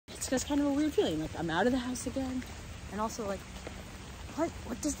it's just kind of a weird feeling. Like, I'm out of the house again. And also, like,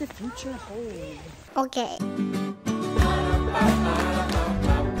 what does the future hold? Okay.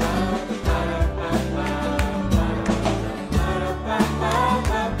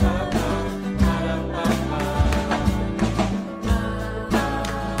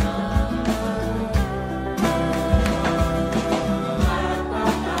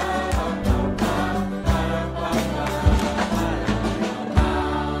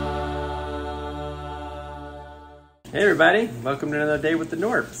 Hey everybody, welcome to another day with the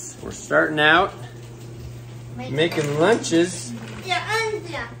Knorps. We're starting out making lunches.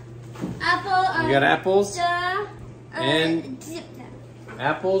 Apple. You got apples? And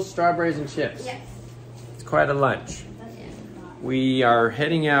apples, strawberries, and chips. Yes. It's quite a lunch. We are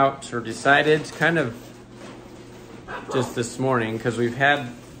heading out, or decided, kind of just this morning, because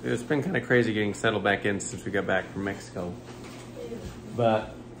it's been kind of crazy getting settled back in since we got back from Mexico.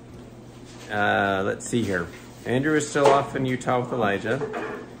 But, let's see here. Andrew is still off in Utah with Elijah.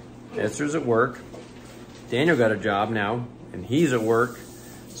 Esther's at work. Daniel got a job now, and he's at work.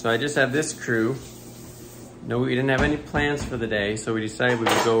 So I just have this crew. No, we didn't have any plans for the day, so we decided we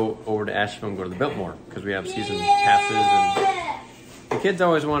would go over to Asheville and go to the Biltmore, because we have season passes, and the kids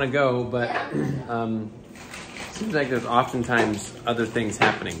always want to go, but seems like there's oftentimes other things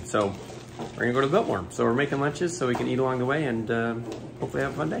happening. So we're gonna go to the Biltmore. So we're making lunches so we can eat along the way and hopefully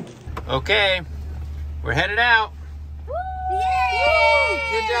have a fun day. Okay. We're headed out. Yay!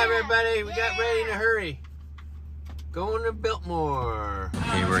 Good job, everybody. We got ready in a hurry. Going to Biltmore.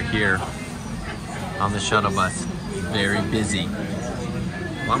 Okay, we're here on the shuttle bus. Very busy.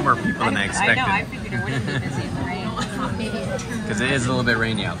 A lot more people than I expected. I know, I figured it wouldn't be busy in the rain. Because it is a little bit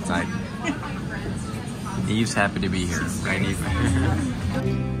rainy outside. Eve's happy to be here, right, Eve?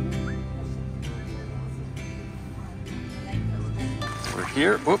 We're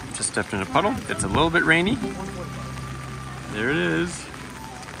here. Whoop, just stepped in a puddle. It's a little bit rainy. There it is.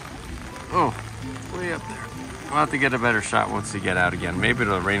 Oh, way up there. We'll have to get a better shot once we get out again. Maybe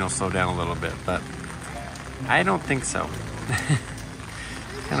the rain will slow down a little bit, but I don't think so.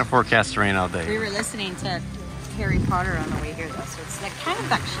 Kind of forecast rain all day. We were listening to Harry Potter on the way here, though, so it's like kind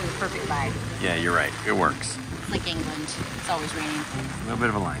of actually the perfect vibe. Yeah, you're right. It works. It's like England. It's always raining. A little bit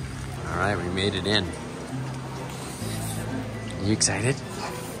of a line. All right, we made it in. You excited?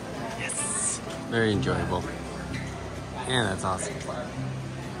 Yes. Very enjoyable. Yeah, that's awesome.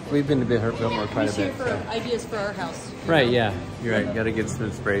 We've been to Biltmore quite a bit. For ideas for our house. Right, yeah. You're right. Got to get some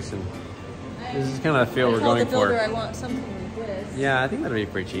inspiration. This is kind of the feel we're going the builder, for. I want something like this. Yeah, I think that'll be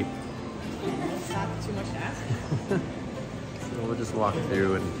pretty cheap. It's not too much to ask. So we'll just walk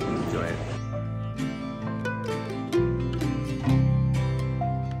through and enjoy it.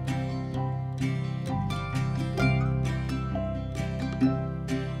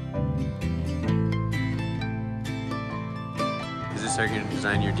 Are you going to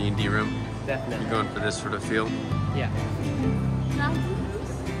design your D&D room? Definitely. You're going for this sort of feel? Yeah.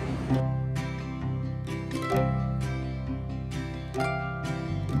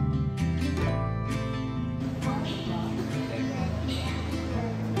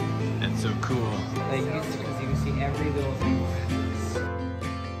 That's so cool. Like, because you can see every little thing.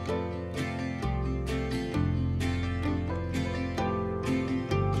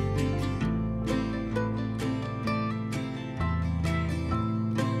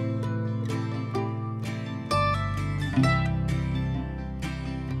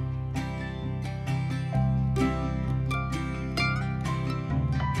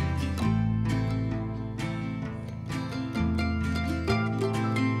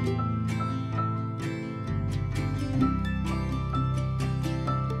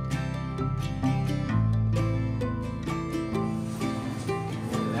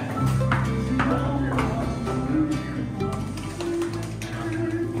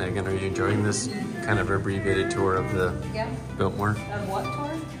 Megan, are you enjoying this kind of abbreviated tour of the Biltmore? Of what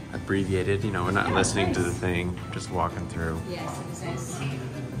tour? Abbreviated, you know, we're not listening to the thing, just walking through. Yes, it's nice.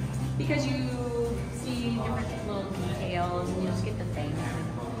 Because you see different little details and you just get to think.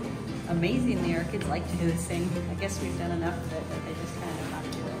 Amazingly, our kids like to do this thing. I guess we've done enough of it that they just kind of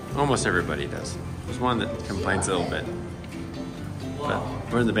have to do it. Almost everybody does. There's one that complains a little bit. But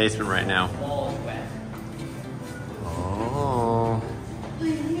we're in the basement right now. Oh.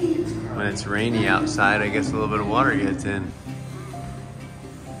 When it's rainy outside, I guess a little bit of water gets in.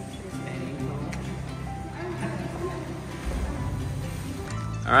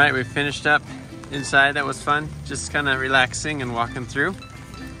 All right, we finished up inside. That was fun. Just kind of relaxing and walking through.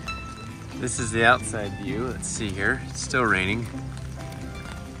 This is the outside view. Let's see here. It's still raining.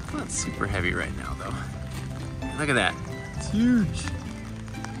 Not super heavy right now, though. Look at that. It's huge.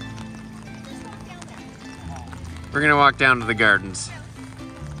 We're gonna walk down to the gardens.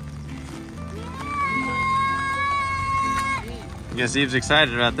 I guess Eve's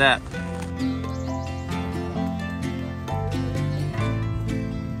excited about that.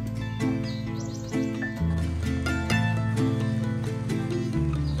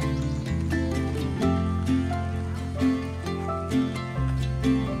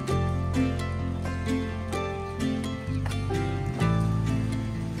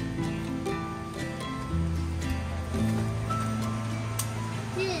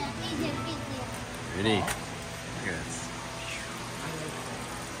 Ready? Look at this.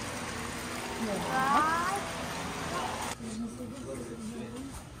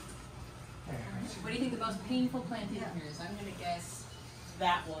 What do you think the most painful plant in here is? I'm gonna guess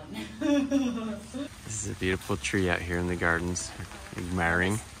that one. This is a beautiful tree out here in the gardens.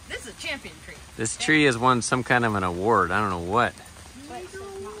 Admiring. This is a champion tree. This tree has won some kind of an award. I don't know what.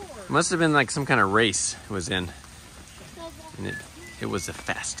 It must have been like some kind of race it was in. And it was the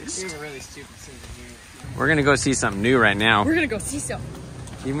fastest. We were really stupid sitting here. We're gonna go see something new right now. We're gonna go see some.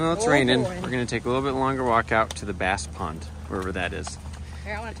 Even though it's raining, we're gonna take a little bit longer walk out to the bass pond, wherever that is.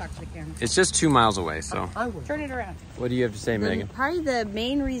 Here, I want to talk to the camera. It's just 2 miles away, so. Turn it around. What do you have to say, Megan? Probably the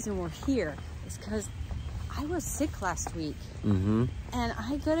main reason we're here is because I was sick last week. Mm-hmm. And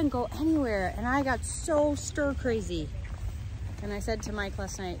I couldn't go anywhere. And I got so stir crazy. And I said to Mike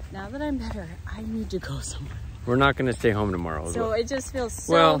last night, now that I'm better, I need to go somewhere. We're not gonna stay home tomorrow. So it just feels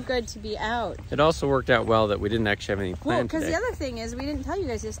so good to be out. It also worked out well that we didn't actually have any planned because today. the other thing is, we didn't tell you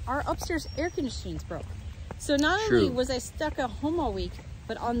guys this, our upstairs air conditioning's broke. So not only was I stuck at home all week,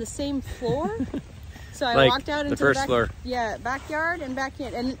 but on the same floor. So I walked out into the first floor. Yeah, backyard and back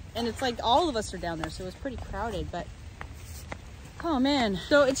in. And it's like all of us are down there, so it was pretty crowded, but oh man.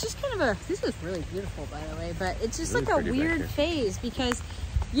 So it's just kind of this is really beautiful, by the way, but it's just really like a weird phase, because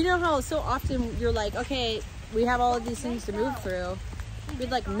you know how so often you're like, okay, we have all of these things to move through. We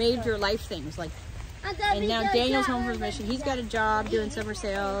had like major life things, like, and now Daniel's home for his mission. He's got a job doing summer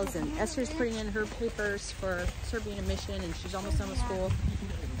sales, and Esther's putting in her papers for serving a mission, and she's almost done with school.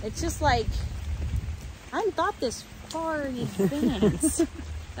 It's just like, I hadn't thought this far in advance.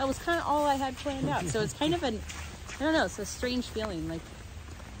 That was kind of all I had planned out. So it's kind of I don't know, it's a strange feeling. Like,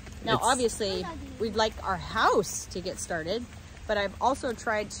 now obviously we'd like our house to get started, but I've also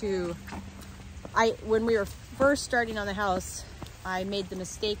tried to, when we were first starting on the house, I made the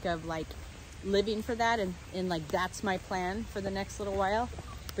mistake of like living for that and like that's my plan for the next little while,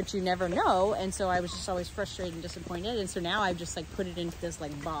 but you never know. And so I was just always frustrated and disappointed, and so now I've just like put it into this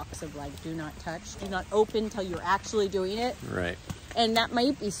like box of like, do not touch, do not open till you're actually doing it. Right. And that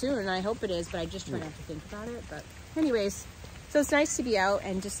might be soon, and I hope it is, but I just try not to think about it. But anyways, so it's nice to be out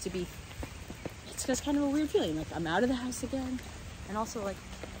and just to be, it's just kind of a weird feeling, like I'm out of the house again, and also like,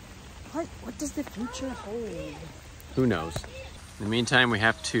 what does the future hold? Who knows? In the meantime, we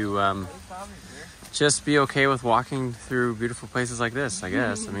have to just be okay with walking through beautiful places like this, I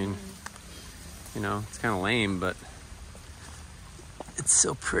guess. I mean, you know, it's kind of lame, but it's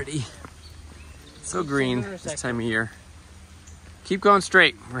so pretty. So green this time of year. Keep going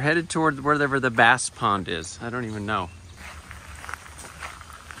straight. We're headed toward wherever the bass pond is. I don't even know.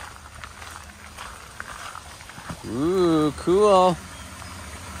 Ooh, cool.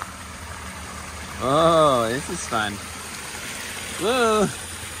 Oh, this is fun. Whoa.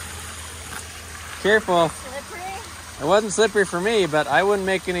 Careful. Slippery? It wasn't slippery for me, but I wouldn't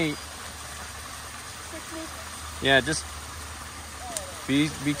make any. Yeah, just be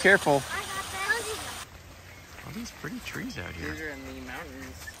careful. All these pretty trees out here. These are in the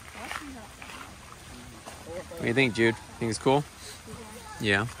mountains. What do you think, Jude? Think it's cool?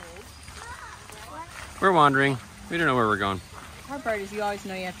 Yeah. We're wandering. We don't know where we're going. Hard part is you always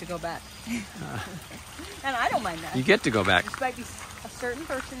know you have to go back. And I don't mind that. You get to go back. There might be a certain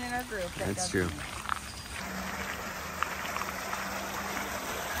person in our group that That's doesn't. true.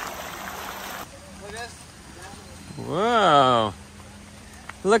 Look at this. Whoa.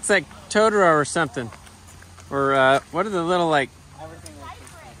 It looks like Totoro or something. Or what are the little, like,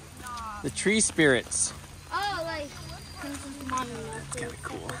 the tree spirits? Oh, like, That's kind of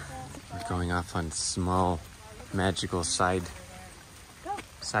cool. We're going off on small, magical side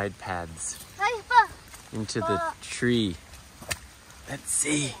paths into the tree. Let's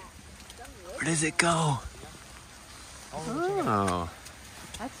see. Where does it go? Oh,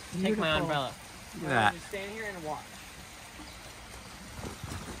 That's Take beautiful. my umbrella. look at that. Just stand here and watch.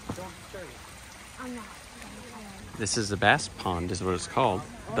 Don't disturb it. I'm not. This is the bass pond, is what it's called.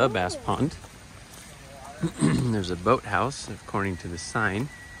 The bass pond. There's a boathouse, according to the sign.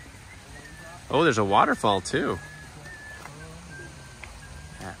 Oh, there's a waterfall, too.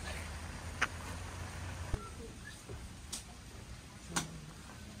 Yeah.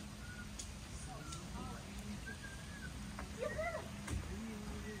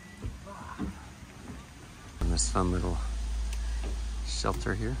 fun little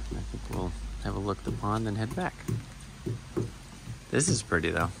shelter here. I think we'll have a look at the pond and head back. This is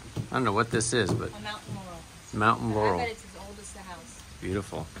pretty though. I don't know what this is, but A mountain laurel. mountain laurel. I bet it's as old as the house.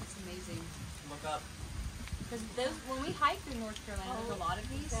 Beautiful. It's amazing. Look up. Because when we hike through North Carolina, there's a lot of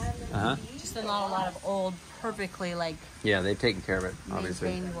these. Uh-huh. Just not a lot of old, perfectly like Yeah, they've taken care of it, obviously.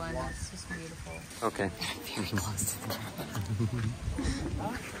 maintained ones. It's just beautiful. Okay. Very close to the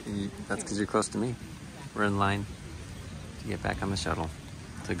ground. That's because you're close to me. We're in line to get back on the shuttle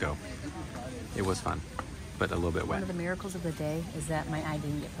to go. It was fun, but a little bit One wet. of the miracles of the day is that my eye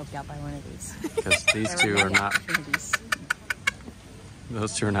didn't get poked out by one of these. Because these two are not, Opportunities.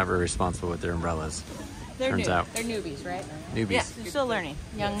 those two are not very responsible with their umbrellas. They're Turns new. out. They're newbies, right? Newbies. Yeah, they're still learning.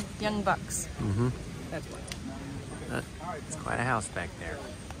 Young bucks. Mm-hmm. That's what. It's quite a house back there.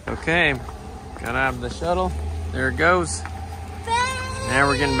 Okay, got out of the shuttle. There it goes. Now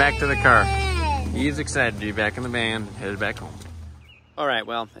we're getting back to the car. He's excited to be back in the van, headed back home. All right,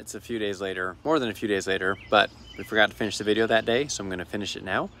 well, it's a few days later, more than a few days later, but we forgot to finish the video that day, so I'm gonna finish it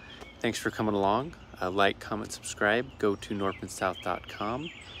now. Thanks for coming along. Like, comment, subscribe, go to knorppandsouth.com.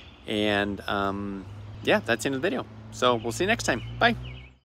 And yeah, that's the end of the video. So we'll see you next time. Bye.